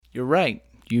You're right.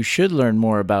 You should learn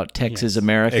more about Texas,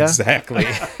 America. Exactly.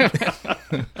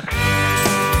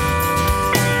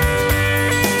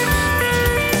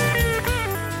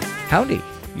 Howdy.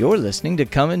 You're listening to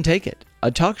Come and Take It,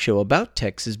 a talk show about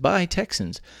Texas by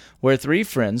Texans, where three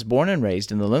friends born and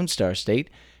raised in the Lone Star State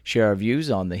share our views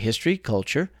on the history,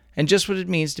 culture, and just what it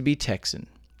means to be Texan.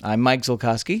 I'm Mike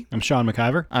Zolkowski. I'm Sean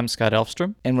McIver. I'm Scott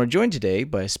Elfstrom. And we're joined today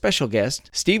by a special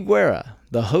guest, Steve Guerra,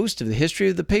 the host of the History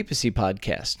of the Papacy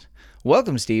podcast.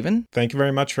 Welcome, Stephen. Thank you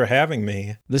very much for having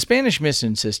me. The Spanish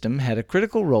mission system had a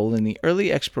critical role in the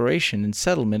early exploration and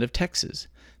settlement of Texas.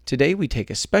 Today we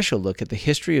take a special look at the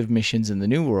history of missions in the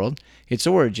New World, its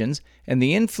origins, and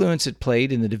the influence it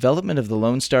played in the development of the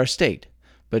Lone Star State.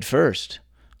 But first,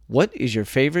 what is your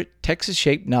favorite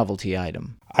Texas-shaped novelty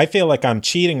item? I feel like I'm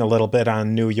cheating a little bit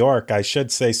on New York. I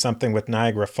should say something with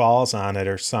Niagara Falls on it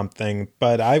or something,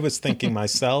 but I was thinking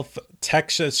myself,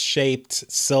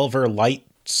 Texas-shaped silver light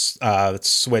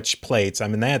switch plates. I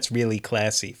mean, that's really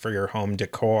classy for your home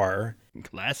decor.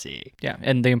 Classy. Yeah,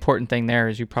 and the important thing there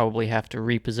is you probably have to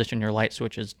reposition your light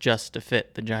switches just to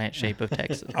fit the giant shape of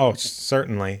Texas. Oh,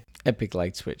 certainly. Epic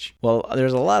light switch. Well,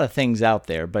 there's a lot of things out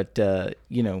there, but,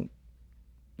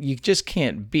 you just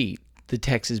can't beat the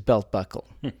Texas belt buckle.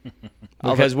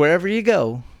 Because wherever you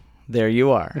go, there you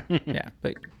are. Yeah,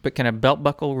 but can a belt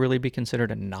buckle really be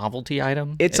considered a novelty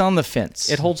item? It's on the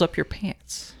fence. It holds up your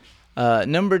pants.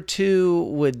 Number two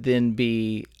would then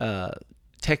be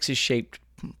Texas-shaped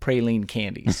praline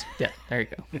candies. Yeah, there you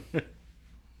go.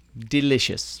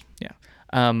 Delicious. Yeah.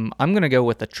 I'm going to go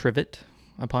with a trivet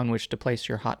upon which to place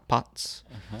your hot pots.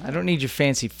 I don't need your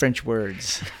fancy French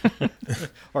words.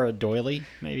 Or a doily,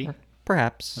 maybe?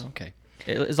 Perhaps. Okay.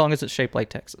 As long as it's shaped like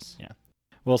Texas. Yeah.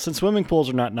 Well, since swimming pools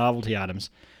are not novelty items,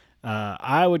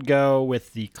 I would go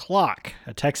with the clock,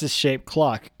 a Texas-shaped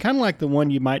clock, kind of like the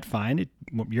one you might find at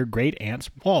your great aunt's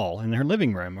wall in her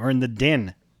living room or in the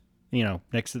den,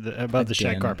 next to above the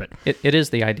shag carpet. It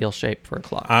is the ideal shape for a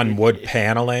clock. On wood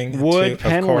paneling. Wood too,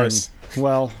 paneling. Of course.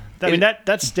 Well,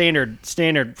 that's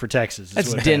standard for Texas.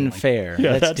 That's wood din paneling. fair.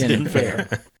 Yeah, that's din fair.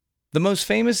 The most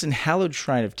famous and hallowed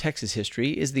shrine of Texas history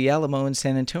is the Alamo in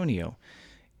San Antonio.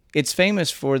 It's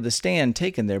famous for the stand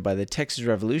taken there by the Texas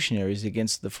revolutionaries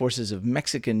against the forces of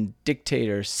Mexican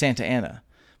dictator Santa Anna.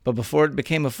 But before it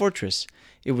became a fortress,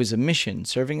 it was a mission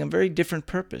serving a very different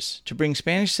purpose, to bring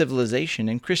Spanish civilization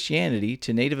and Christianity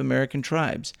to Native American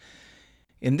tribes.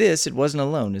 In this, it wasn't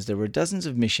alone, as there were dozens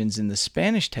of missions in the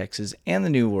Spanish Texas and the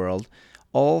New World,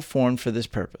 all formed for this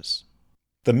purpose.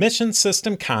 The mission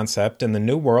system concept in the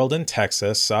New World in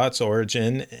Texas saw its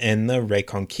origin in the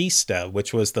Reconquista,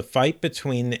 which was the fight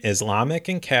between Islamic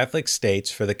and Catholic states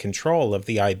for the control of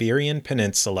the Iberian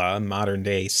Peninsula,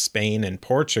 modern-day Spain and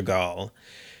Portugal.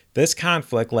 This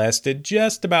conflict lasted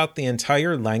just about the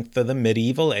entire length of the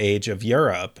medieval age of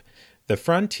Europe. The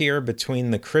frontier between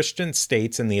the Christian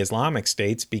states and the Islamic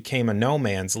states became a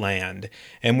no-man's land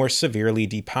and were severely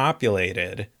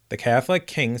depopulated. The Catholic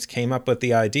kings came up with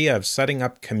the idea of setting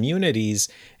up communities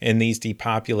in these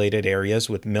depopulated areas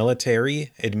with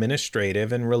military,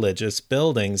 administrative, and religious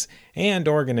buildings and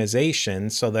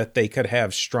organizations so that they could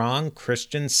have strong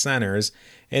Christian centers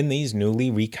in these newly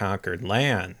reconquered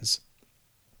lands.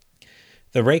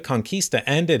 The Reconquista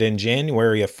ended in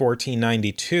January of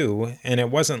 1492, and it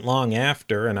wasn't long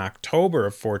after, in October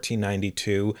of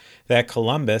 1492, that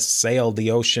Columbus sailed the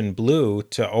ocean blue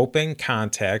to open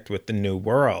contact with the New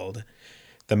World.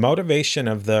 The motivation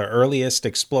of the earliest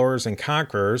explorers and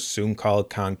conquerors, soon called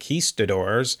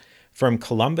conquistadors, from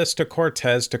Columbus to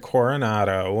Cortez to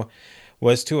Coronado,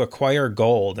 was to acquire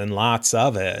gold and lots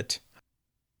of it.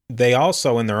 They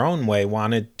also, in their own way,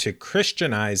 wanted to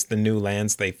Christianize the new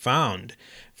lands they found.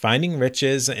 Finding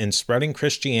riches and spreading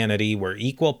Christianity were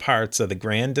equal parts of the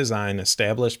grand design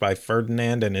established by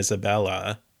Ferdinand and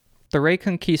Isabella. The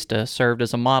Reconquista served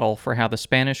as a model for how the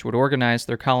Spanish would organize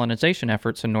their colonization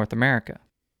efforts in North America.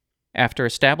 After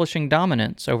establishing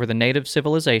dominance over the native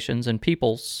civilizations and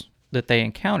peoples that they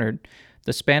encountered,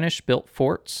 the Spanish built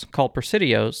forts called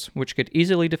presidios, which could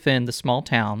easily defend the small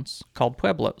towns called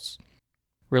pueblos.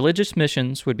 Religious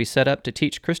missions would be set up to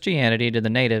teach Christianity to the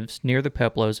natives near the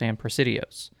pueblos and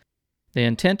presidios. The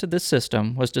intent of this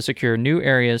system was to secure new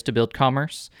areas to build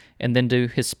commerce and then to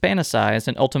Hispanicize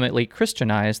and ultimately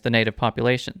Christianize the native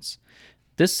populations.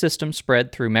 This system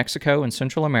spread through Mexico and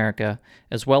Central America,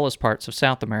 as well as parts of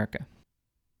South America.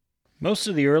 Most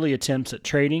of the early attempts at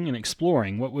trading and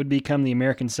exploring what would become the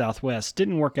American Southwest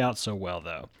didn't work out so well,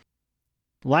 though.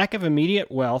 Lack of immediate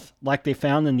wealth, like they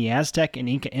found in the Aztec and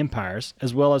Inca empires,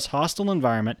 as well as hostile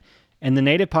environment and the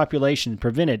native population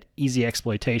prevented easy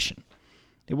exploitation.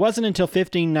 It wasn't until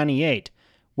 1598,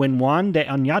 when Juan de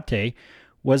Oñate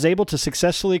was able to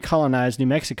successfully colonize New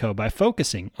Mexico by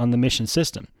focusing on the mission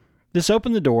system. This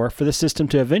opened the door for the system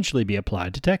to eventually be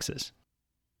applied to Texas.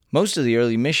 Most of the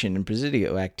early mission and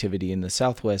presidio activity in the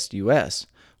southwest U.S.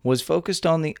 was focused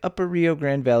on the upper Rio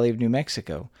Grande Valley of New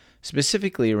Mexico,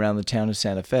 specifically around the town of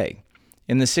Santa Fe.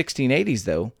 In the 1680s,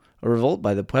 though, a revolt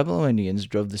by the Pueblo Indians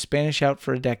drove the Spanish out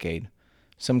for a decade.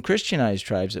 Some Christianized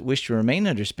tribes that wished to remain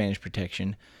under Spanish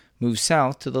protection moved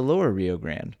south to the lower Rio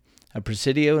Grande. A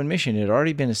presidio and mission had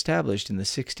already been established in the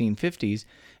 1650s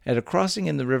at a crossing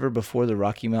in the river before the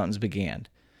Rocky Mountains began.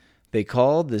 They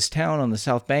called this town on the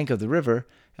south bank of the river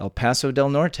El Paso del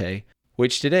Norte,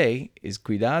 which today is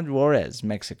Ciudad Juarez,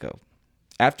 Mexico.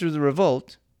 After the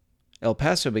revolt, El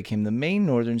Paso became the main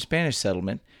northern Spanish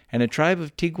settlement, and a tribe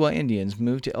of Tigua Indians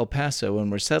moved to El Paso and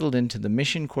were settled into the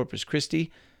Mission Corpus Christi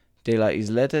de la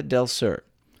Isleta del Sur.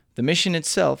 The mission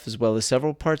itself, as well as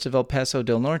several parts of El Paso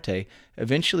del Norte,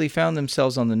 eventually found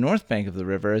themselves on the north bank of the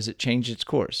river as it changed its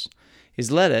course.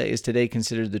 Isleta is today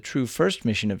considered the true first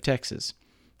mission of Texas.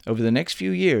 Over the next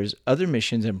few years, other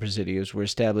missions and presidios were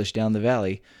established down the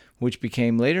valley, which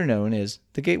became later known as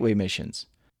the Gateway Missions.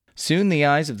 Soon the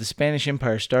eyes of the Spanish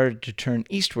Empire started to turn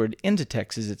eastward into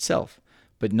Texas itself,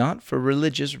 but not for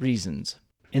religious reasons.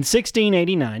 In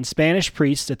 1689, Spanish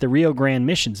priests at the Rio Grande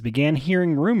missions began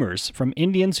hearing rumors from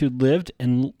Indians who lived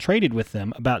and traded with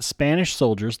them about Spanish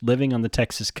soldiers living on the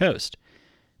Texas coast.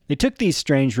 They took these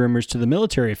strange rumors to the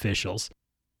military officials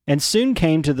and soon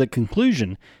came to the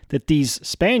conclusion that these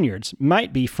Spaniards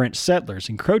might be French settlers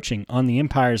encroaching on the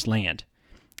empire's land.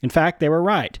 In fact, they were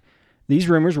right. These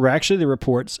rumors were actually the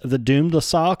reports of the doomed La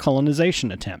Salle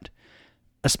colonization attempt.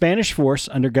 A Spanish force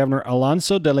under Governor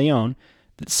Alonso de Leon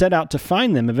that set out to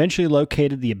find them eventually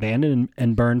located the abandoned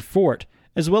and burned fort,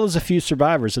 as well as a few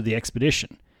survivors of the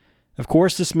expedition. Of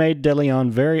course, this made de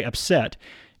Leon very upset,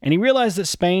 and he realized that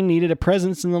Spain needed a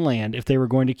presence in the land if they were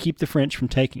going to keep the French from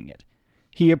taking it.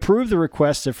 He approved the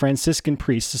requests of Franciscan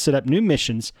priests to set up new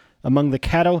missions among the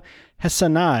Caddo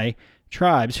Hasinai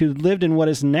tribes who lived in what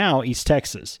is now East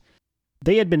Texas.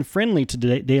 They had been friendly to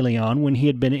de Leon when he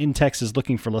had been in Texas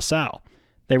looking for La Salle.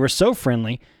 They were so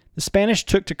friendly, the Spanish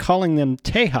took to calling them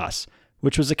Tejas,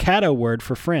 which was a Caddo word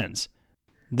for friends.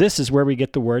 This is where we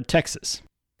get the word Texas.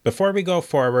 Before we go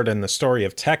forward in the story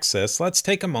of Texas, let's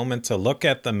take a moment to look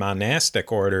at the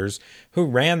monastic orders who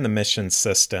ran the mission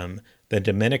system: the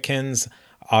Dominicans,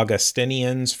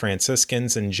 Augustinians,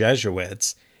 Franciscans, and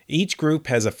Jesuits. Each group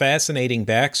has a fascinating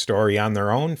backstory on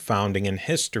their own founding and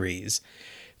histories.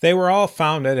 They were all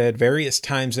founded at various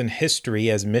times in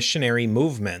history as missionary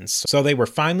movements, so they were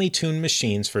finely tuned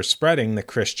machines for spreading the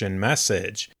Christian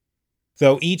message,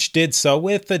 though each did so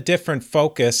with a different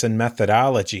focus and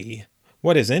methodology.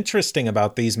 What is interesting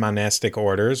about these monastic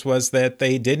orders was that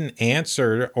they didn't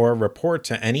answer or report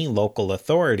to any local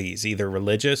authorities, either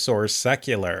religious or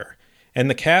secular. In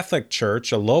the Catholic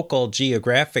Church, a local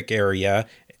geographic area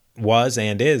was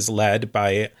and is led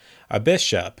by a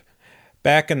bishop.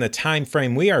 Back in the time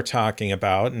frame we are talking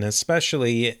about, and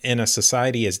especially in a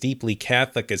society as deeply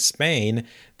Catholic as Spain,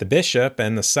 the bishop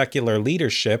and the secular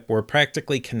leadership were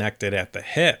practically connected at the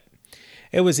hip.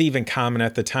 It was even common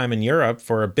at the time in Europe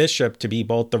for a bishop to be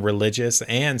both the religious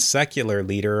and secular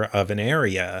leader of an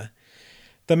area.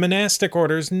 The monastic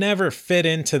orders never fit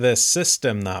into this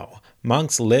system, though.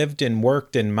 Monks lived and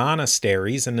worked in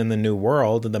monasteries, and in the New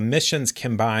World, the missions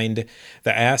combined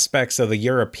the aspects of the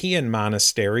European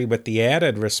monastery with the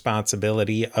added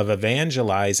responsibility of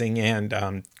evangelizing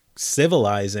and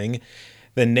civilizing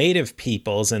the native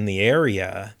peoples in the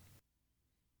area.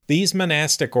 These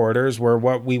monastic orders were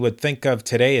what we would think of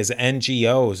today as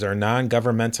NGOs or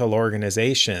non-governmental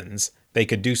organizations. They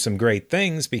could do some great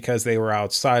things because they were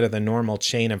outside of the normal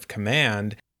chain of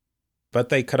command, but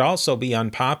they could also be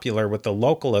unpopular with the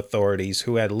local authorities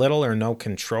who had little or no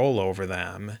control over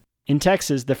them. In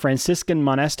Texas, the Franciscan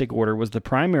monastic order was the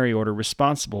primary order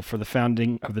responsible for the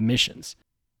founding of the missions.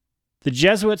 The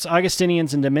Jesuits,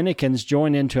 Augustinians, and Dominicans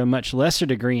joined in to a much lesser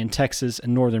degree in Texas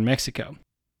and northern Mexico.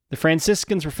 The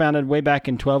Franciscans were founded way back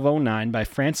in 1209 by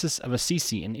Francis of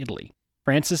Assisi in Italy.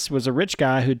 Francis was a rich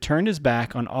guy who'd turned his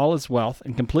back on all his wealth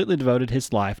and completely devoted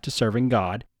his life to serving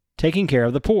God, taking care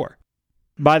of the poor.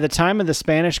 By the time of the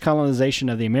Spanish colonization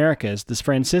of the Americas, the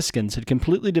Franciscans had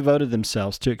completely devoted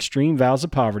themselves to extreme vows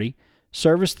of poverty,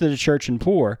 service to the church and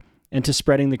poor, and to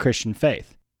spreading the Christian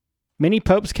faith. Many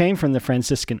popes came from the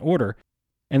Franciscan order,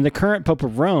 and the current Pope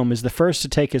of Rome is the first to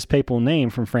take his papal name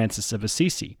from Francis of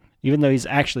Assisi, even though he's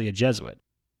actually a Jesuit.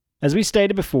 As we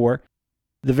stated before,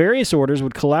 the various orders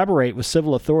would collaborate with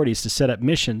civil authorities to set up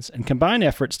missions and combine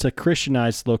efforts to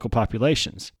Christianize local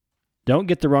populations. Don't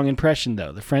get the wrong impression,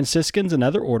 though. The Franciscans and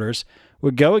other orders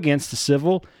would go against the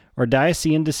civil or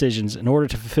diocesan decisions in order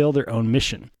to fulfill their own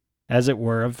mission, as it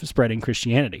were, of spreading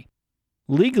Christianity.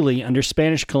 Legally, under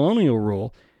Spanish colonial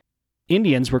rule,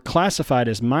 Indians were classified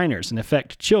as minors, in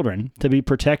effect children, to be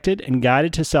protected and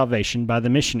guided to salvation by the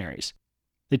missionaries.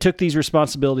 They took these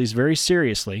responsibilities very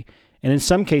seriously, and in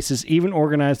some cases even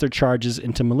organized their charges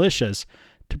into militias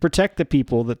to protect the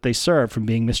people that they served from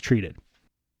being mistreated.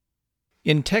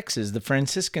 In Texas, the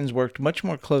Franciscans worked much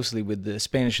more closely with the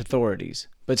Spanish authorities,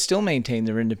 but still maintained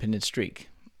their independent streak.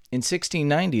 In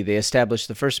 1690, they established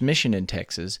the first mission in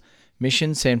Texas,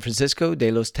 Mission San Francisco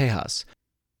de los Tejas,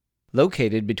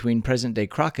 located between present-day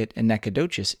Crockett and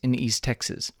Nacogdoches in East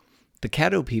Texas. The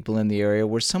Caddo people in the area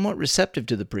were somewhat receptive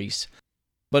to the priests,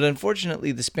 but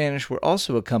unfortunately the Spanish were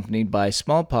also accompanied by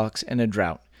smallpox and a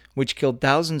drought, which killed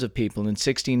thousands of people in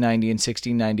 1690 and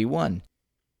 1691.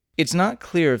 It's not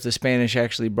clear if the Spanish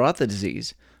actually brought the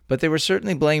disease, but they were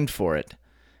certainly blamed for it.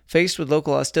 Faced with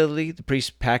local hostility, the priests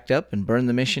packed up and burned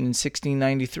the mission in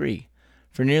 1693.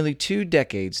 For nearly 2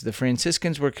 decades, the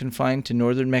Franciscans were confined to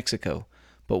northern Mexico,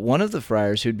 but one of the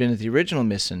friars who'd been at the original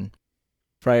mission,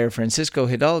 Friar Francisco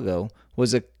Hidalgo,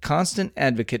 was a constant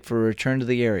advocate for a return to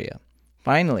the area.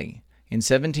 Finally, in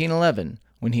 1711,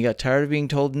 when he got tired of being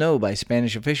told no by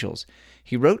Spanish officials,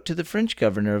 he wrote to the French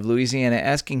governor of Louisiana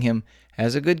asking him,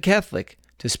 as a good Catholic,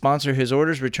 to sponsor his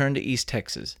order's return to East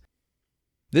Texas.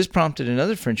 This prompted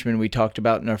another Frenchman we talked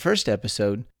about in our first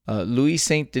episode, Louis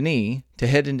Saint-Denis, to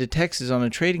head into Texas on a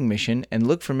trading mission and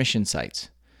look for mission sites.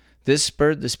 This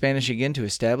spurred the Spanish again to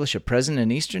establish a presence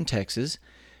in eastern Texas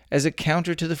as a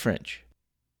counter to the French.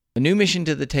 A new mission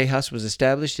to the Tejas was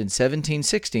established in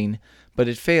 1716, but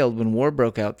it failed when war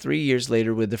broke out 3 years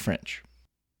later with the French.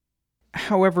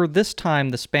 However, this time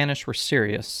the Spanish were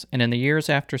serious, and in the years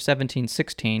after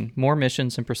 1716, more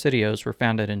missions and presidios were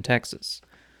founded in Texas.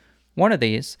 One of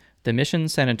these, the Mission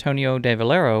San Antonio de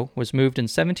Valero, was moved in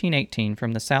 1718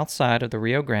 from the south side of the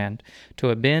Rio Grande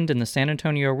to a bend in the San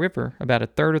Antonio River about a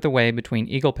third of the way between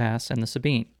Eagle Pass and the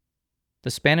Sabine.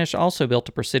 The Spanish also built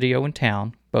a presidio in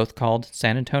town, both called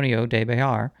San Antonio de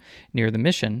Bejar, near the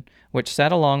mission, which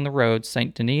sat along the road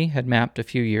Saint Denis had mapped a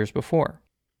few years before.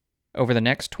 Over the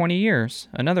next 20 years,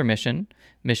 another mission,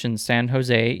 Mission San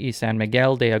Jose y San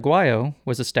Miguel de Aguayo,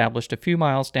 was established a few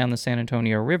miles down the San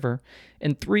Antonio River,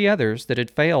 and 3 others that had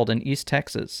failed in East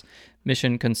Texas,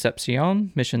 Mission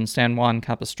Concepcion, Mission San Juan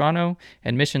Capistrano,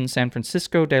 and Mission San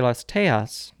Francisco de las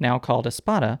Tejas, now called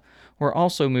Espada, were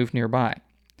also moved nearby.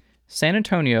 San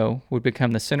Antonio would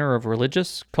become the center of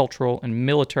religious, cultural, and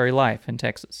military life in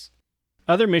Texas.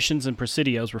 Other missions and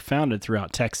presidios were founded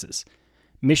throughout Texas.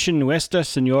 Mission Nuestra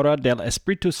Señora del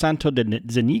Espíritu Santo de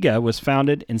Zuniga was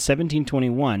founded in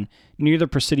 1721 near the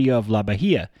Presidio of La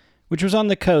Bahia, which was on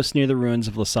the coast near the ruins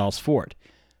of La Salle's fort.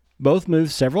 Both moved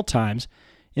several times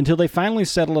until they finally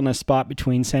settled on a spot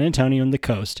between San Antonio and the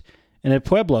coast, and a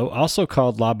pueblo also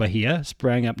called La Bahia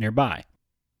sprang up nearby.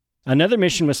 Another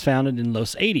mission was founded in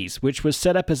Los Eighties, which was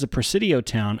set up as a presidio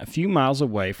town a few miles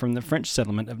away from the French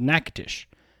settlement of Natchitoches.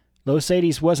 Los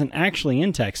Eighties wasn't actually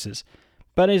in Texas,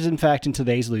 but is in fact in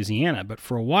today's Louisiana, but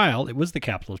for a while it was the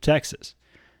capital of Texas.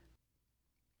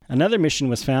 Another mission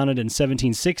was founded in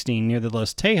 1716 near the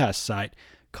Los Tejas site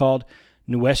called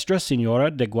Nuestra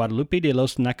Señora de Guadalupe de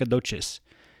los Nacogdoches.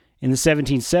 In the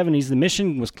 1770s, the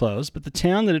mission was closed, but the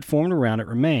town that had formed around it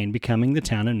remained, becoming the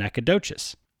town of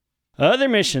Nacogdoches. Other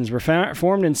missions were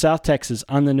formed in South Texas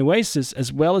on the Nueces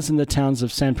as well as in the towns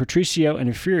of San Patricio and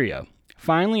Refugio.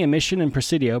 Finally, a mission and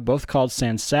presidio, both called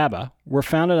San Saba, were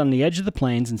founded on the edge of the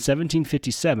plains in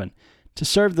 1757 to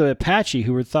serve the Apache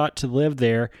who were thought to live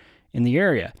there in the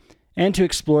area, and to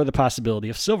explore the possibility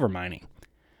of silver mining.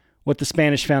 What the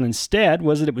Spanish found instead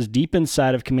was that it was deep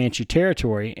inside of Comanche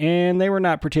territory, and they were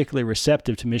not particularly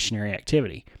receptive to missionary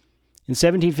activity. In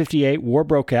 1758, war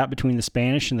broke out between the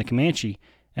Spanish and the Comanche,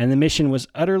 and the mission was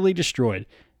utterly destroyed,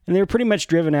 and they were pretty much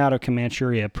driven out of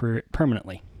Comancheria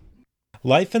permanently.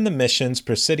 Life in the missions,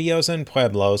 presidios, and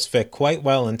pueblos fit quite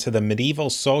well into the medieval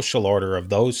social order of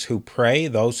those who pray,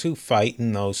 those who fight,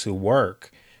 and those who work.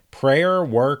 Prayer,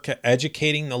 work,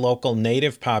 educating the local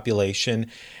native population,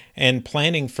 and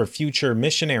planning for future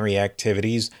missionary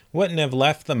activities wouldn't have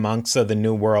left the monks of the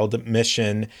New World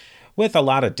mission with a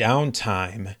lot of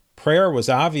downtime. Prayer was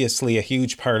obviously a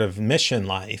huge part of mission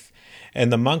life, and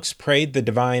the monks prayed the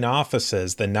divine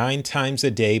offices, the 9 times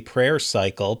a day prayer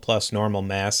cycle, plus normal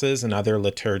masses and other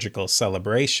liturgical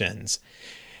celebrations.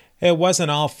 It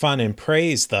wasn't all fun and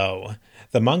praise, though.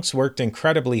 The monks worked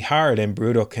incredibly hard in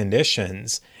brutal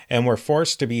conditions, and were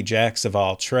forced to be jacks of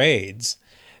all trades.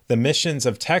 The missions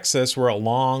of Texas were a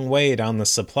long way down the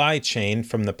supply chain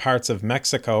from the parts of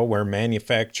Mexico where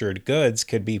manufactured goods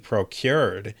could be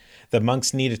procured. The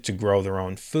monks needed to grow their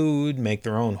own food, make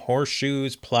their own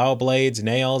horseshoes, plow blades,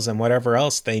 nails, and whatever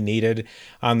else they needed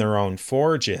on their own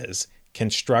forges.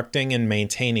 Constructing and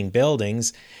maintaining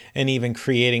buildings, and even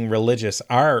creating religious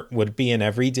art would be an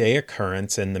everyday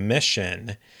occurrence in the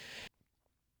mission.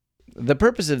 The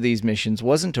purpose of these missions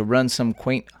wasn't to run some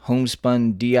quaint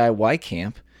homespun DIY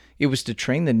camp. It was to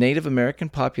train the Native American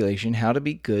population how to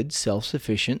be good,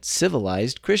 self-sufficient,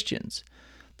 civilized Christians.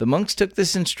 The monks took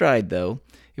this in stride, though.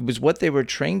 It was what they were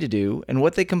trained to do and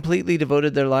what they completely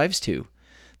devoted their lives to.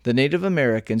 The Native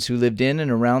Americans who lived in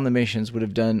and around the missions would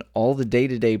have done all the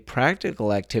day-to-day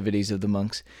practical activities of the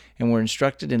monks and were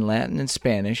instructed in Latin and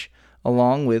Spanish,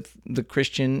 along with the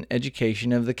Christian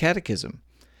education of the Catechism.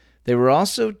 They were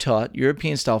also taught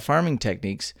European-style farming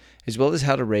techniques, as well as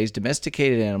how to raise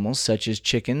domesticated animals such as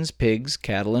chickens, pigs,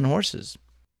 cattle, and horses.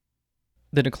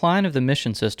 The decline of the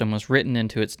mission system was written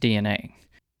into its DNA.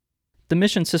 The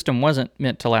mission system wasn't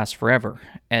meant to last forever.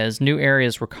 As new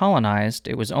areas were colonized,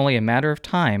 it was only a matter of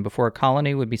time before a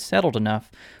colony would be settled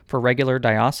enough for regular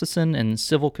diocesan and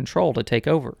civil control to take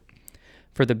over.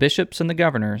 For the bishops and the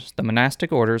governors, the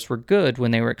monastic orders were good when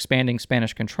they were expanding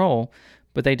Spanish control,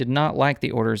 but they did not like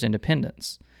the order's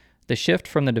independence. The shift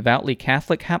from the devoutly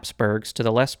Catholic Habsburgs to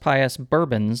the less pious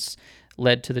Bourbons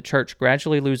led to the church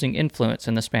gradually losing influence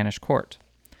in the Spanish court.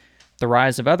 The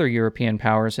rise of other European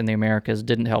powers in the Americas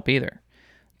didn't help either.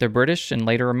 The British and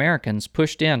later Americans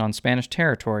pushed in on Spanish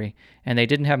territory, and they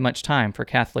didn't have much time for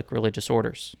Catholic religious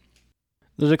orders.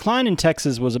 The decline in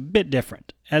Texas was a bit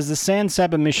different. As the San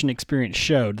Saba mission experience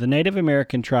showed, the Native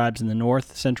American tribes in the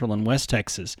North, Central, and West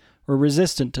Texas were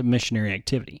resistant to missionary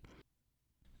activity.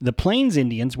 The Plains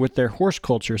Indians, with their horse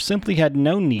culture, simply had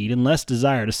no need and less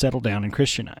desire to settle down and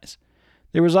Christianize.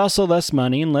 There was also less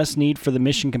money and less need for the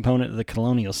mission component of the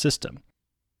colonial system.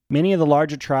 Many of the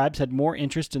larger tribes had more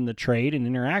interest in the trade and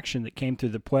interaction that came through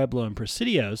the Pueblo and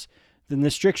Presidios than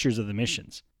the strictures of the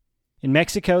missions. In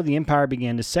Mexico, the empire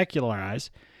began to secularize,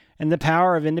 and the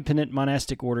power of independent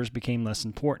monastic orders became less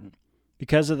important.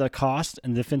 Because of the cost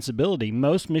and defensibility,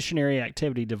 most missionary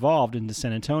activity devolved into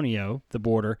San Antonio, the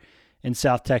border, and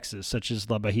South Texas, such as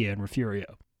La Bahia and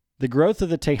Refugio. The growth of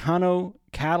the Tejano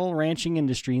cattle ranching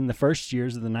industry in the first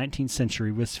years of the 19th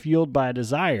century was fueled by a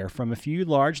desire from a few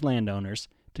large landowners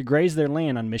to graze their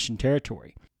land on mission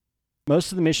territory.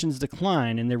 Most of the missions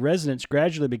declined, and their residents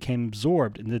gradually became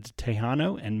absorbed into the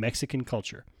Tejano and Mexican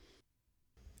culture.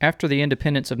 After the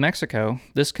independence of Mexico,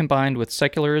 this combined with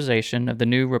secularization of the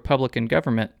new Republican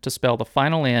government to spell the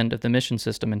final end of the mission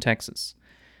system in Texas.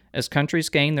 As countries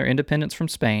gained their independence from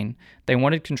Spain, they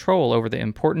wanted control over the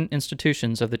important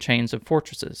institutions of the chains of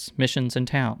fortresses, missions, and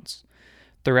towns.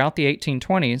 Throughout the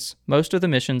 1820s, most of the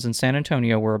missions in San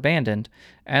Antonio were abandoned,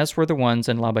 as were the ones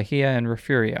in La Bahia and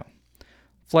Refugio.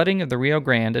 Flooding of the Rio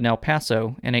Grande and El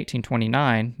Paso in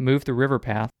 1829 moved the river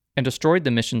path and destroyed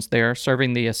the missions there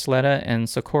serving the Isleta and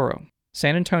Socorro.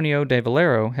 San Antonio de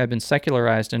Valero had been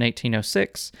secularized in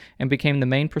 1806 and became the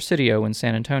main presidio in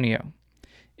San Antonio.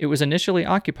 It was initially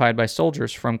occupied by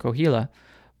soldiers from Coahuila,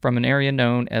 from an area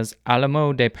known as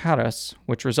Alamo de Parras,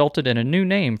 which resulted in a new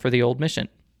name for the old mission,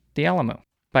 the Alamo.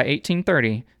 By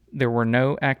 1830, there were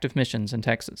no active missions in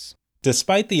Texas.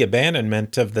 Despite the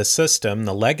abandonment of the system,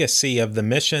 the legacy of the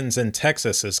missions in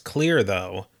Texas is clear,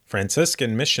 though.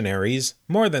 Franciscan missionaries,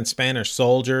 more than Spanish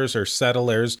soldiers or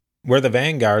settlers, were the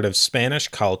vanguard of Spanish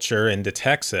culture into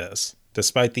Texas.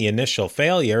 Despite the initial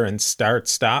failure and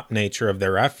start-stop nature of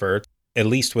their effort, at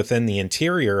least within the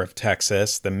interior of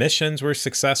Texas, the missions were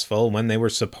successful when they were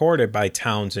supported by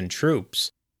towns and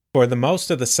troops. For the most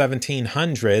of the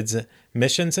 1700s,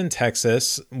 missions in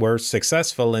Texas were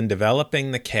successful in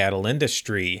developing the cattle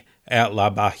industry. At La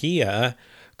Bahia,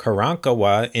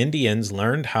 Karankawa Indians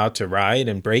learned how to ride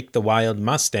and break the wild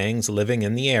mustangs living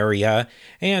in the area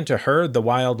and to herd the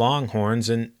wild longhorns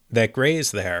that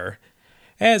graze there.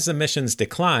 As the missions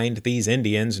declined, these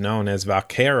Indians, known as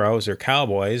vaqueros or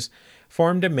cowboys,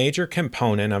 formed a major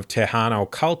component of Tejano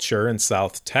culture in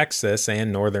South Texas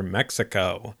and northern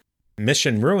Mexico.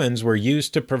 Mission ruins were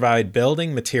used to provide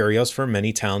building materials for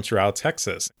many towns throughout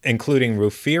Texas, including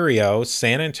Refugio,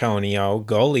 San Antonio,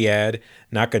 Goliad,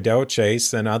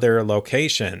 Nacogdoches, and other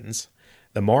locations.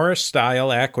 The Moorish-style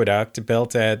aqueduct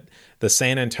built at the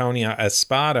San Antonio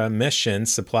Espada mission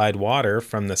supplied water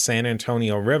from the San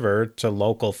Antonio River to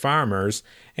local farmers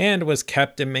and was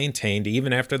kept and maintained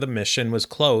even after the mission was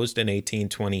closed in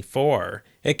 1824.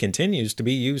 It continues to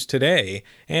be used today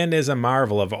and is a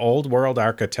marvel of old-world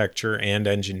architecture and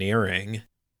engineering.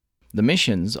 The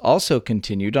missions also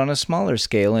continued on a smaller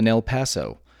scale in El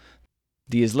Paso.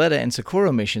 The Isleta and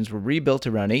Socorro missions were rebuilt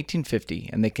around 1850,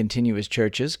 and they continue as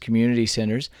churches, community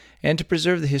centers, and to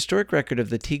preserve the historic record of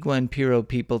the Tigua and Piro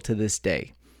people to this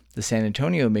day. The San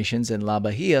Antonio missions in La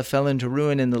Bahia fell into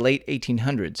ruin in the late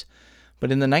 1800s,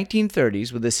 but in the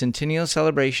 1930s, with the centennial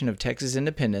celebration of Texas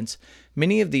independence,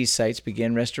 many of these sites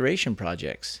began restoration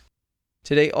projects.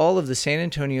 Today, all of the San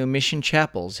Antonio mission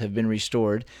chapels have been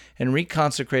restored and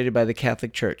reconsecrated by the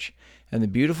Catholic Church, and the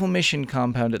beautiful mission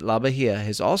compound at La Bahia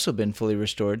has also been fully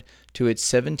restored to its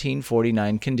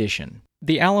 1749 condition.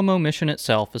 The Alamo Mission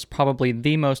itself is probably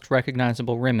the most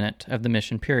recognizable remnant of the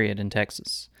mission period in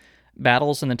Texas.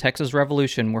 Battles in the Texas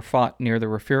Revolution were fought near the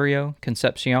Refugio,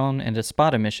 Concepcion, and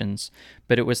Espada missions,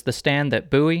 but it was the stand that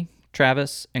Bowie,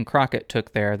 Travis, and Crockett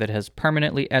took there that has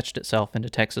permanently etched itself into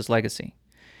Texas legacy.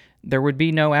 There would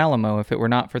be no Alamo if it were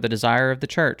not for the desire of the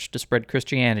church to spread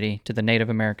Christianity to the Native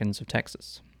Americans of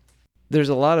Texas. There's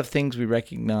a lot of things we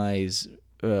recognize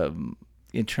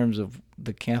in terms of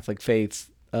the Catholic faith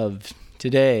of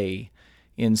today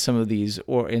in some of these,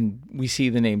 and we see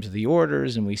the names of the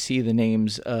orders, and we see the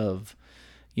names of,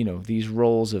 these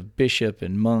roles of bishop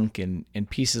and monk and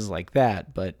pieces like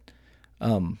that. But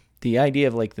the idea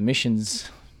of like the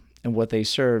missions and what they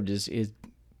served is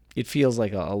it feels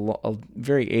like a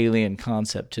very alien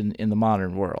concept in the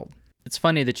modern world. It's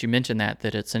funny that you mention that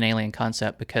it's an alien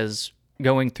concept, because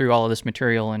going through all of this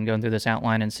material and going through this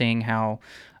outline and seeing how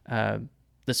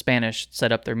the Spanish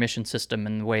set up their mission system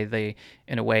in a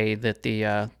way that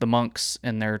the monks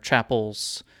and their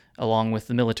chapels, along with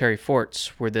the military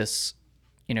forts, were this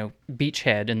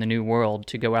beachhead in the New World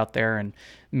to go out there and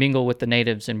mingle with the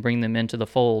natives and bring them into the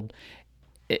fold.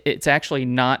 It's actually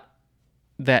not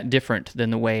that different than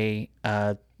the way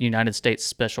United States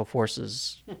Special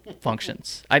Forces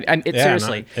functions.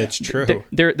 Seriously, no, it's true.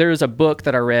 There is a book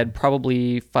that I read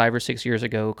probably 5 or 6 years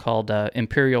ago called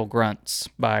Imperial Grunts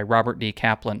by Robert D.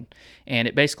 Kaplan, and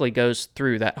it basically goes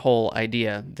through that whole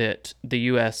idea that the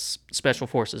U.S. Special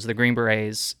Forces, the Green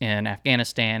Berets in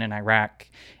Afghanistan and Iraq,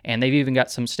 and they've even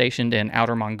got some stationed in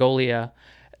Outer Mongolia.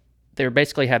 They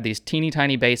basically have these teeny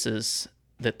tiny bases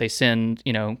that they send,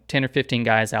 10 or 15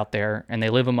 guys out there, and they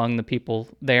live among the people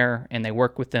there, and they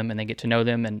work with them, and they get to know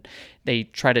them, and they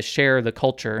try to share the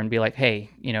culture and be like, hey,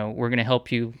 we're going to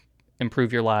help you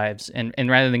improve your lives. And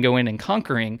rather than go in and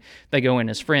conquering, they go in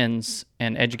as friends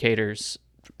and educators,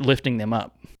 lifting them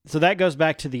up. So that goes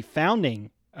back to the founding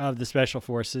of the Special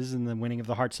Forces and the winning of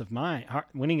the hearts and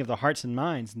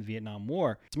minds in the Vietnam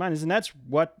War. And that's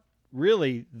what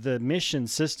really the mission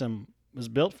system was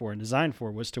built for and designed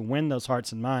for, was to win those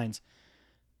hearts and minds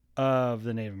of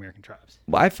the Native American tribes.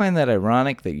 Well, I find that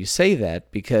ironic that you say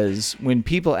that, because when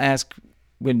people,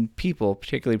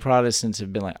 particularly Protestants,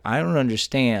 have been like, I don't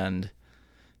understand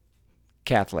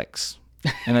Catholics.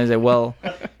 And I say, well,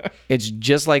 it's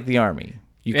just like the Army.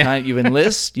 You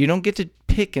enlist, you don't get to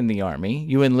pick in the Army.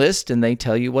 You enlist and they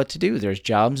tell you what to do. There's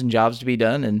jobs and jobs to be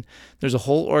done, and there's a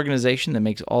whole organization that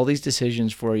makes all these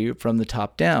decisions for you from the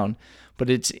top down. But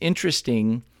it's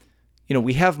interesting,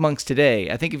 we have monks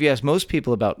today. I think if you ask most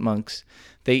people about monks,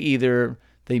 they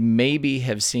maybe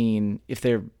have seen, if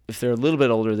they're a little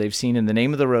bit older, they've seen In the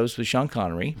Name of the Rose with Sean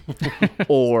Connery,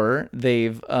 or they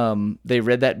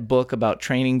read that book about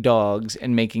training dogs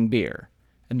and making beer,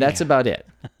 and that's about it.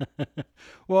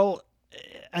 Well,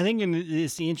 I think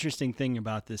it's the interesting thing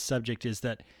about this subject is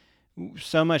that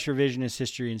so much revisionist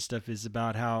history and stuff is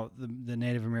about how the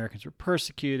Native Americans were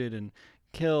persecuted and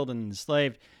killed and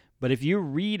enslaved. But if you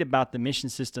read about the mission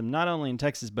system, not only in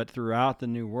Texas but throughout the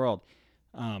New World,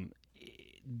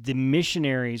 the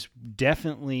missionaries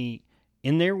definitely,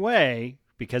 in their way,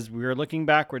 because we are looking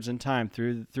backwards in time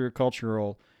through a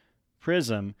cultural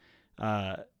prism,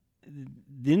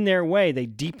 in their way, they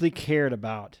deeply cared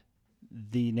about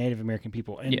the Native American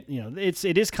people. And,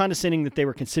 it is condescending that they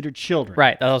were considered children.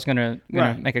 Right. I was going to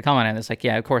make a comment on this. Like,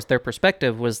 of course, their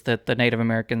perspective was that the Native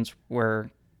Americans were,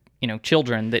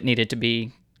 children that needed to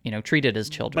be, treated as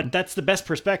children. But that's the best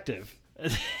perspective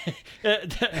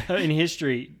in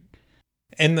history.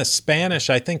 And the Spanish,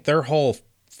 I think their whole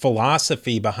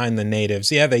philosophy behind the natives,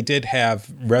 they did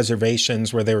have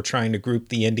reservations where they were trying to group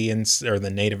the Indians or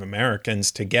the Native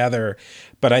Americans together,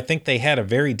 but I think they had a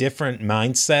very different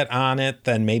mindset on it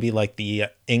than maybe like the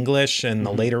English and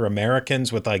the later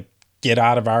Americans with like, get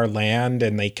out of our land,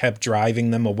 and they kept driving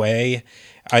them away.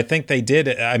 I think they did.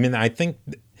 I think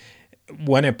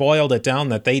when it boiled it down,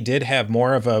 that they did have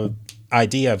more of a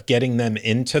idea of getting them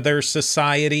into their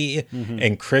society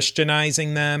and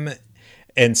Christianizing them,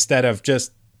 instead of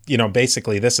just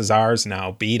basically this is ours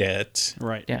now, beat it.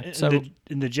 Right. Yeah, And so-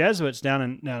 the Jesuits now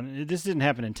this didn't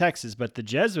happen in Texas, but the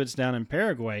Jesuits down in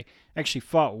Paraguay actually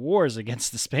fought wars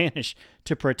against the Spanish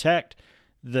to protect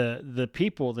the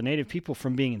people, the native people,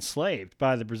 from being enslaved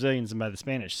by the Brazilians and by the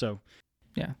Spanish. So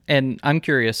Yeah. And I'm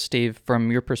curious, Steve,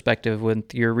 from your perspective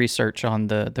with your research on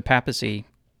the papacy,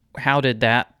 how did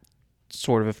that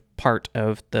sort of part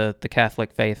of the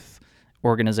Catholic faith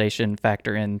organization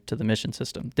factor into the mission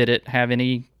system? Did it have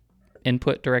any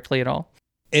input directly at all?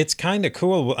 It's kind of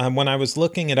cool. When I was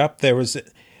looking it up, in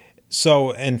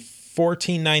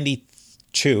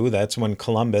 1492, that's when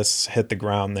Columbus hit the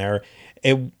ground there.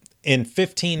 In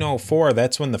 1504,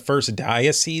 that's when the first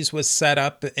diocese was set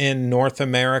up in North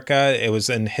America. It was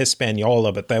in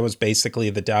Hispaniola, but that was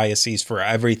basically the diocese for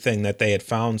everything that they had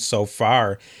found so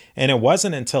far. And it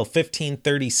wasn't until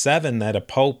 1537 that a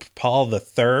Pope, Paul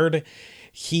III,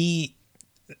 he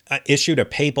issued a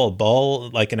papal bull,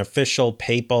 like an official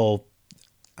papal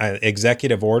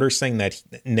executive order, saying that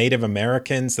Native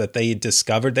Americans that they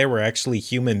discovered they were actually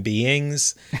human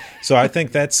beings. So I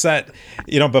think that's set.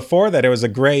 Before that it was a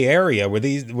gray area. Were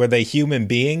they human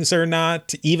beings or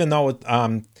not? Even though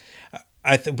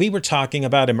we were talking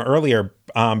about him earlier,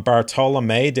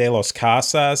 Bartolomé de los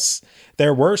Casas.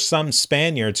 There were some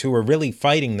Spaniards who were really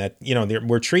fighting that.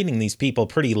 We're treating these people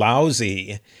pretty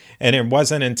lousy. And it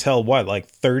wasn't until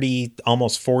 30,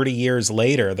 almost 40 years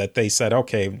later that they said,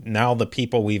 okay, now the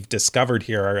people we've discovered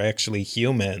here are actually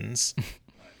humans.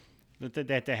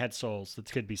 that they had souls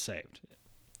that could be saved.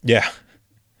 Yeah.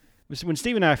 When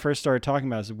Steve and I first started talking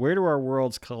about this, where do our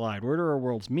worlds collide? Where do our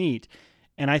worlds meet?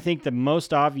 And I think the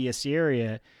most obvious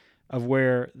area of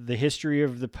where the history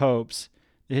of the popes,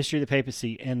 the history of the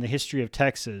papacy, and the history of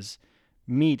Texas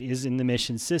meet is in the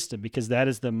mission system, because that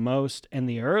is the most and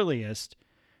the earliest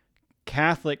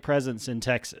Catholic presence in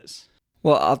Texas.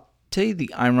 Well, I'll tell you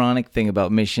the ironic thing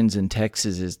about missions in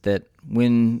Texas is that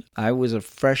when I was a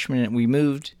freshman, we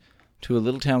moved to a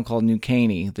little town called New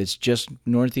Caney that's just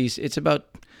northeast. It's about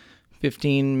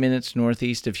 15 minutes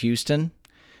northeast of Houston,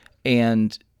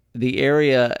 and the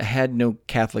area had no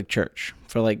Catholic church.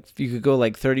 You could go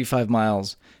 35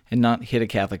 miles and not hit a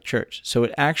Catholic church. So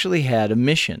it actually had a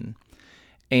mission,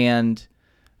 and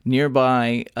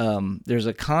nearby there's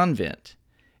a convent.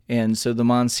 And so the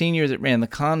Monsignor that ran the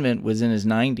convent was in his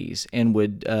 90s, and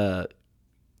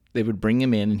they would bring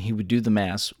him in, and he would do the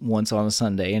Mass once on a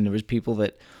Sunday. And there was people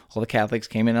that all the Catholics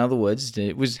came in out of the woods.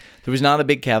 There was not a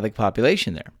big Catholic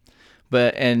population there,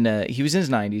 he was in his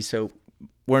 90s. So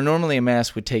where normally a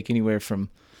Mass would take anywhere from,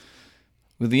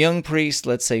 with a young priest,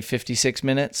 let's say 56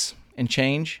 minutes and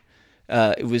change,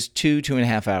 it was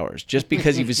 2.5 hours, just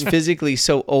because he was physically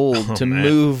so old to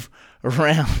move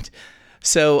around.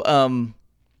 So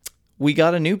we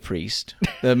got a new priest,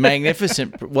 the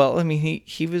magnificent. Well, I mean,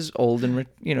 he was old and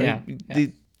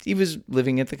he was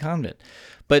living at the convent,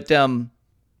 but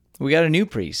we got a new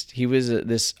priest. He was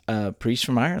this priest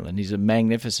from Ireland. He's a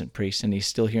magnificent priest, and he's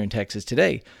still here in Texas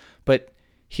today. But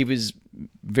he was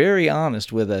very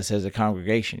honest with us as a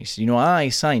congregation. He said, I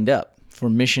signed up for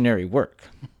missionary work.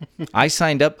 I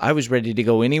signed up. I was ready to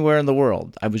go anywhere in the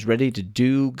world. I was ready to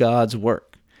do God's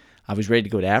work. I was ready to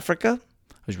go to Africa.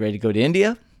 I was ready to go to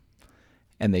India.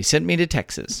 And they sent me to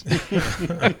Texas.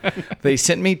 They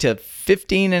sent me to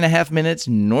 15.5 minutes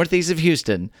northeast of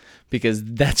Houston, because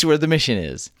that's where the mission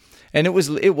is. And it was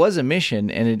a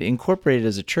mission, and it incorporated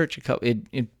as a church.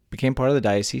 It became part of the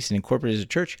diocese and incorporated as a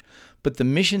church. But the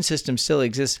mission system still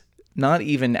exists, not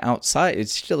even outside.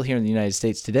 It's still here in the United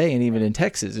States today, and even in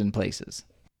Texas in places.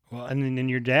 Well, and then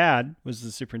your dad was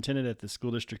the superintendent at the school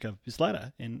district of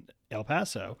Isleta in El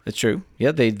Paso. That's true.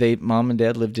 Yeah, they Mom and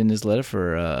Dad lived in Isleta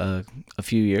for a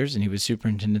few years, and he was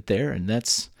superintendent there. And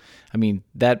that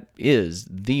is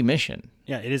the mission.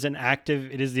 Yeah, it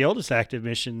is the oldest active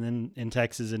mission in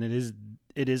Texas, and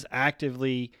it is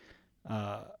actively,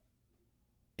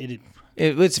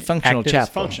 it's a functional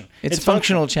chapel. It's a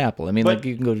functional chapel. I mean,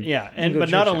 you can go to but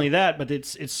not only that, but it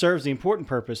serves the important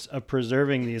purpose of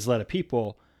preserving the Isleta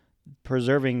people,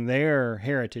 preserving their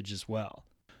heritage as well.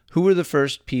 Who were the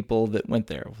first people that went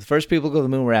there? The first people to go to the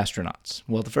moon were astronauts.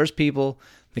 Well, the first people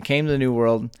that came to the New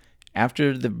World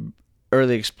after the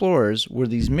early explorers were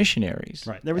these missionaries.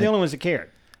 Right. They were the only ones that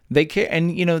cared. They care.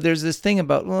 And, there's this thing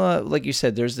about, like you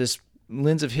said, there's this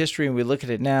lens of history, and we look at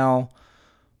it now.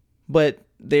 But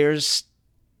there's,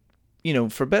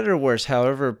 for better or worse,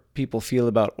 however people feel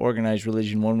about organized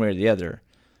religion one way or the other,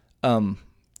 for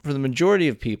the majority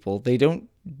of people, they don't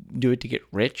do it to get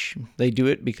rich. They do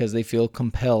it because they feel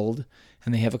compelled,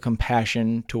 and they have a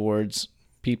compassion towards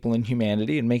people and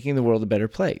humanity and making the world a better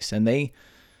place. And they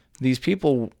these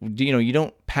people, you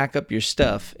don't pack up your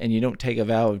stuff and you don't take a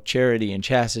vow of charity and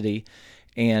chastity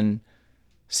and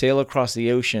sail across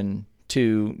the ocean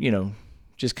to,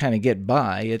 just kind of get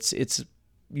by. It's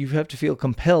you have to feel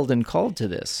compelled and called to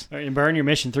this. And burn your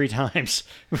mission 3 times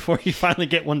before you finally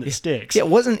get one that sticks. Yeah, it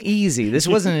wasn't easy. This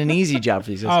wasn't an easy job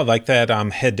for these guys. Oh, like that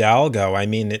Hidalgo. I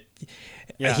mean,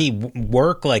 he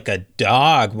worked like a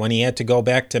dog when he had to go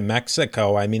back to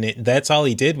Mexico. I mean, that's all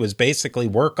he did was basically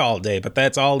work all day, but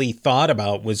that's all he thought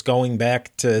about was going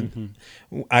back to,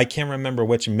 I can't remember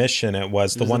which mission it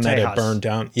was, the one that had burned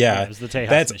down. Yeah, it was the Tejas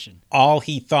that's mission. all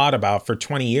he thought about for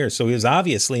 20 years. So he was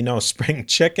obviously no spring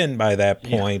chicken by that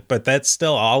point, but that's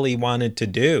still all he wanted to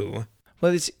do.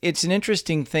 Well, it's an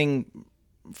interesting thing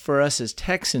for us as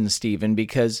Texans, Stephen,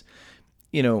 because,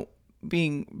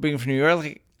 being from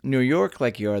New York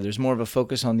like you are, there's more of a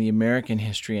focus on the American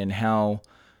history and how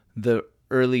the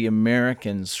early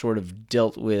Americans sort of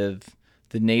dealt with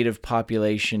the native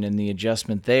population and the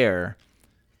adjustment there.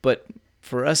 But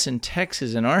for us in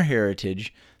Texas and our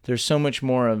heritage, there's so much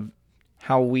more of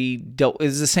how we dealt.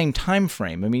 It's the same time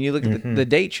frame. I mean, you look at the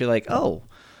dates, you're like, oh,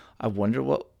 I wonder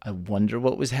what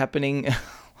was happening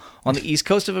on the East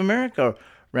Coast of America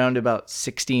around about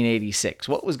 1686.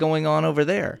 What was going on over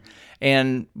there?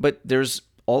 But there's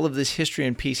all of this history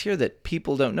and peace here that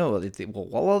people don't know. Well,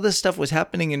 while all this stuff was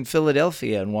happening in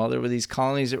Philadelphia and while there were these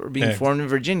colonies that were being formed in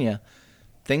Virginia,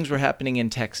 things were happening in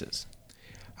Texas.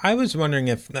 I was wondering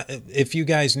if you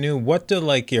guys knew, what do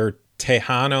like your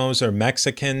Tejanos or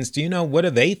Mexicans, do you know, what do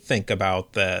they think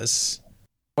about this?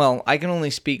 Well, I can only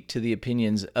speak to the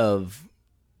opinions of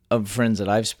friends that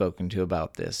I've spoken to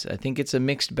about this. I think it's a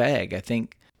mixed bag. I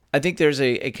think there's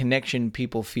a connection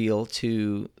people feel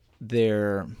to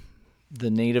the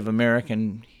Native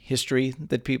American history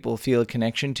that people feel a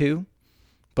connection to,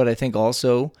 but I think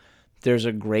also there's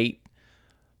a great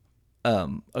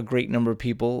number of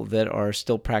people that are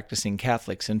still practicing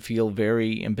Catholics and feel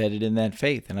very embedded in that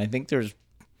faith. And I think there's,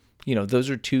 those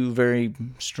are 2 very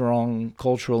strong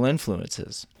cultural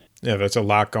influences. Yeah, there's a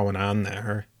lot going on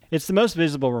there. It's the most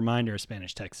visible reminder of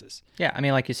Spanish Texas. Yeah, I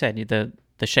mean, like you said,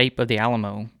 the shape of the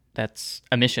Alamo, that's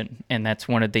a mission, and that's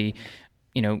one of the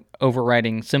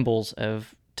overriding symbols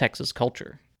of Texas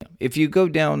culture. If you go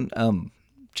down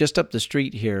just up the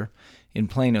street here in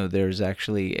Plano, there's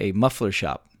actually a muffler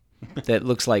shop that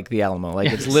looks like the Alamo.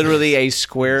 Like it's literally a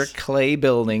square clay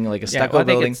building, like a stucco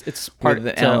building. It's part of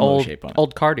the Alamo shape on it.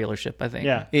 Old car dealership, I think.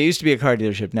 Yeah. It used to be a car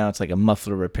dealership. Now it's like a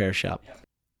muffler repair shop.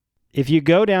 If you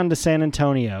go down to San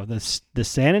Antonio, the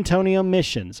San Antonio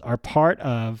Missions are part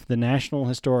of the National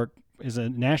Historic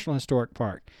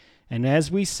Park. And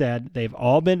as we said, they've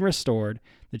all been restored.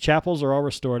 The chapels are all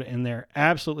restored, and they're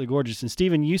absolutely gorgeous. And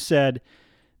Stephen, you said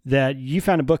that you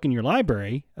found a book in your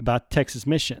library about Texas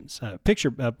missions, a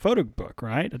photo book,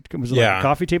 right? Was it like a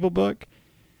coffee table book?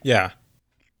 Yeah.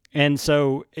 And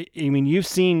so, I mean, you've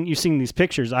seen these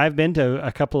pictures. I've been to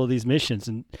a couple of these missions,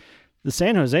 and the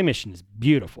San Jose mission is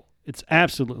beautiful. It's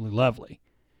absolutely lovely.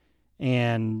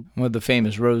 And the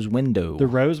famous rose window. The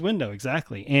rose window,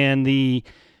 exactly. And the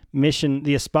mission,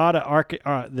 the Espada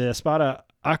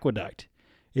Aqueduct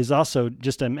is also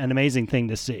just an amazing thing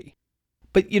to see.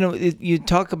 But, you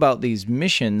talk about these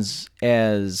missions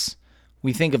as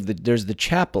we think of there's the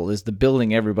chapel as the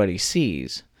building everybody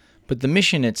sees. But the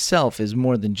mission itself is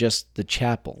more than just the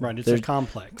chapel. Right, it's a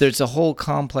complex. There's a whole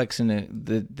complex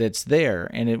that's there,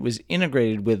 and it was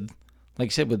integrated with, like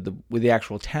I said, with the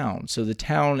actual town. So the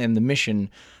town and the mission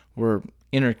were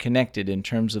interconnected in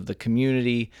terms of the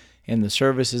community and the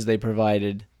services they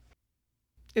provided.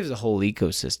 It was a whole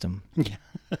ecosystem. Yeah.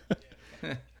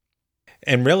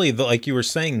 And really, like you were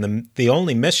saying, the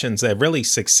only missions that really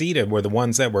succeeded were the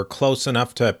ones that were close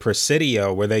enough to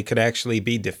Presidio where they could actually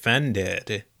be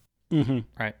defended. Mm-hmm.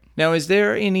 Right. Now, is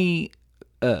there any,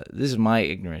 this is my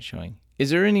ignorance showing,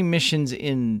 is there any missions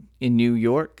in New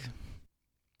York?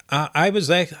 I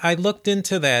looked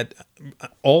into that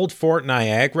old Fort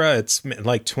Niagara. It's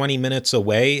like 20 minutes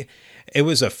away. It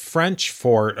was a French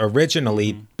fort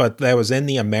originally, but that was in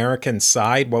the American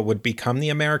side, what would become the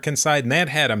American side, and that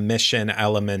had a mission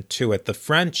element to it.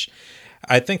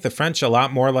 I think the French, a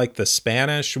lot more like the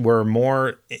Spanish, were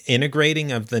more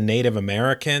integrating of the Native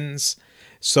Americans,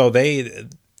 so they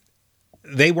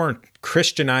weren't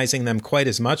Christianizing them quite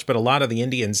as much, but a lot of the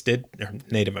Indians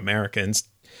Native Americans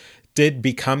did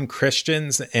become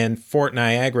Christians, and Fort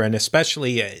Niagara, and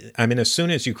especially, I mean, as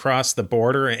soon as you cross the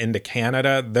border into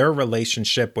Canada, their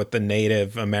relationship with the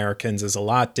Native Americans is a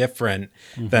lot different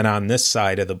than on this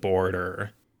side of the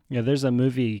border. Yeah, there's a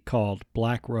movie called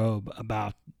Black Robe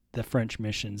about the French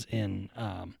missions in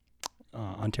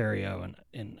Ontario and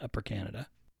in Upper Canada.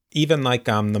 even like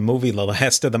the movie The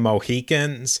Last of the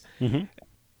Mohicans,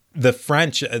 the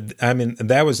French, I mean,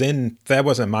 that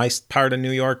wasn't my part of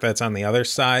New York. That's on the other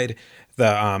side,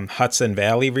 the Hudson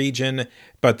Valley region.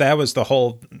 But that was the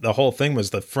whole thing was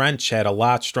the French had a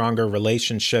lot stronger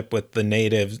relationship with the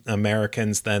Native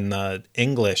Americans than the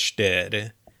English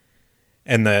did.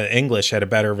 And the English had a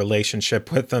better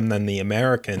relationship with them than the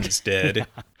Americans did.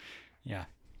 Yeah.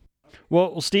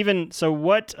 Well, Stephen, so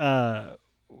what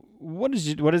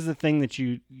is the thing that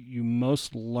you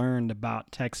most learned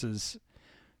about Texas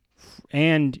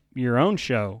and your own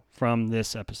show from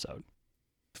this episode?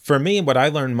 For me, what I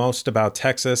learned most about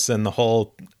Texas and the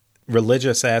whole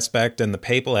religious aspect and the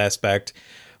papal aspect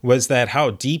was that how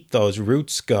deep those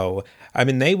roots go. I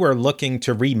mean, they were looking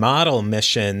to remodel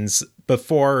missions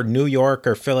before New York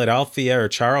or Philadelphia or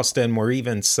Charleston were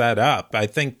even set up. I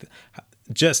think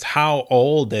just how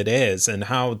old it is and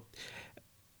how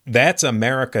that's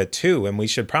America too. And we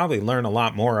should probably learn a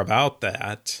lot more about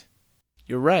that.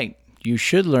 You're right. You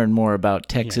should learn more about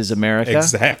Texas, America.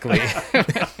 Exactly.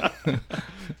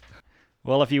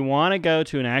 Well, if you want to go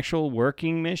to an actual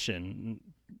working mission,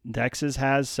 Texas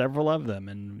has several of them,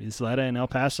 and Isleta and El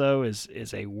Paso is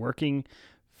a working,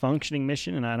 functioning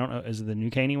mission. And I don't know, is the New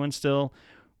Caney one still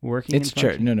working? It's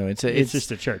church. No, it's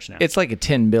just a church now. It's like a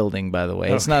tin building, by the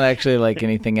way. It's not actually like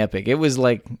anything epic. It was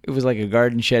like a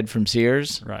garden shed from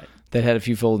Sears, right? That had a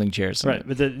few folding chairs. Right,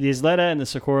 but the Isleta and the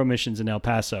Socorro missions in El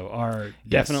Paso are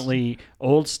definitely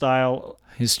old style.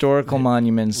 Historical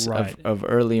monuments of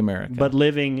early America. But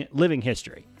living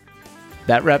history.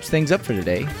 That wraps things up for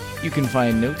today. You can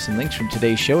find notes and links from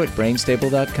today's show at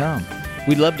brainstable.com.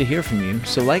 We'd love to hear from you,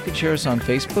 so like and share us on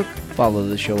Facebook, follow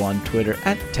the show on Twitter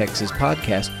at Texas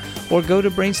Podcast, or go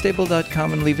to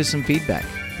brainstable.com and leave us some feedback.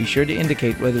 Be sure to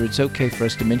indicate whether it's okay for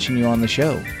us to mention you on the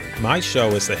show. My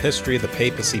show is the History of the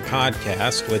Papacy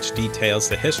podcast, which details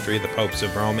the history of the popes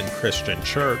of Rome and Christian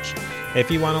Church. If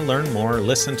you want to learn more or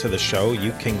listen to the show,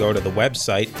 you can go to the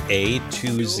website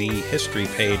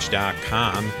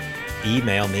a2zhistorypage.com,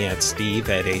 email me at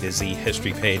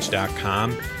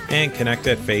steve@a2zhistorypage.com, and connect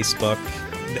at Facebook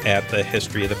at the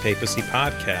History of the Papacy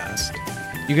podcast.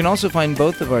 You can also find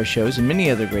both of our shows and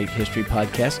many other great history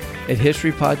podcasts at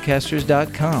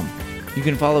historypodcasters.com. You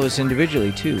can follow us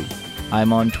individually, too.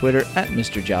 I'm on Twitter at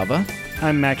Mr. Java.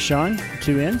 I'm Max Sean,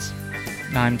 2 N's.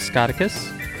 I'm Scotticus.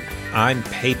 I'm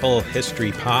Papal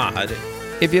History Pod.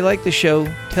 If you like the show,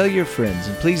 tell your friends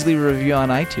and please leave a review on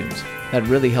iTunes. That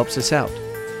really helps us out.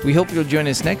 We hope you'll join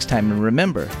us next time, and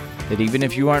remember that even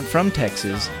if you aren't from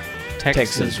Texas,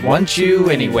 Texas wants you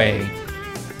anyway.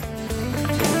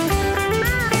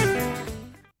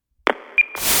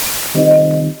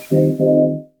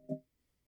 Brainstable.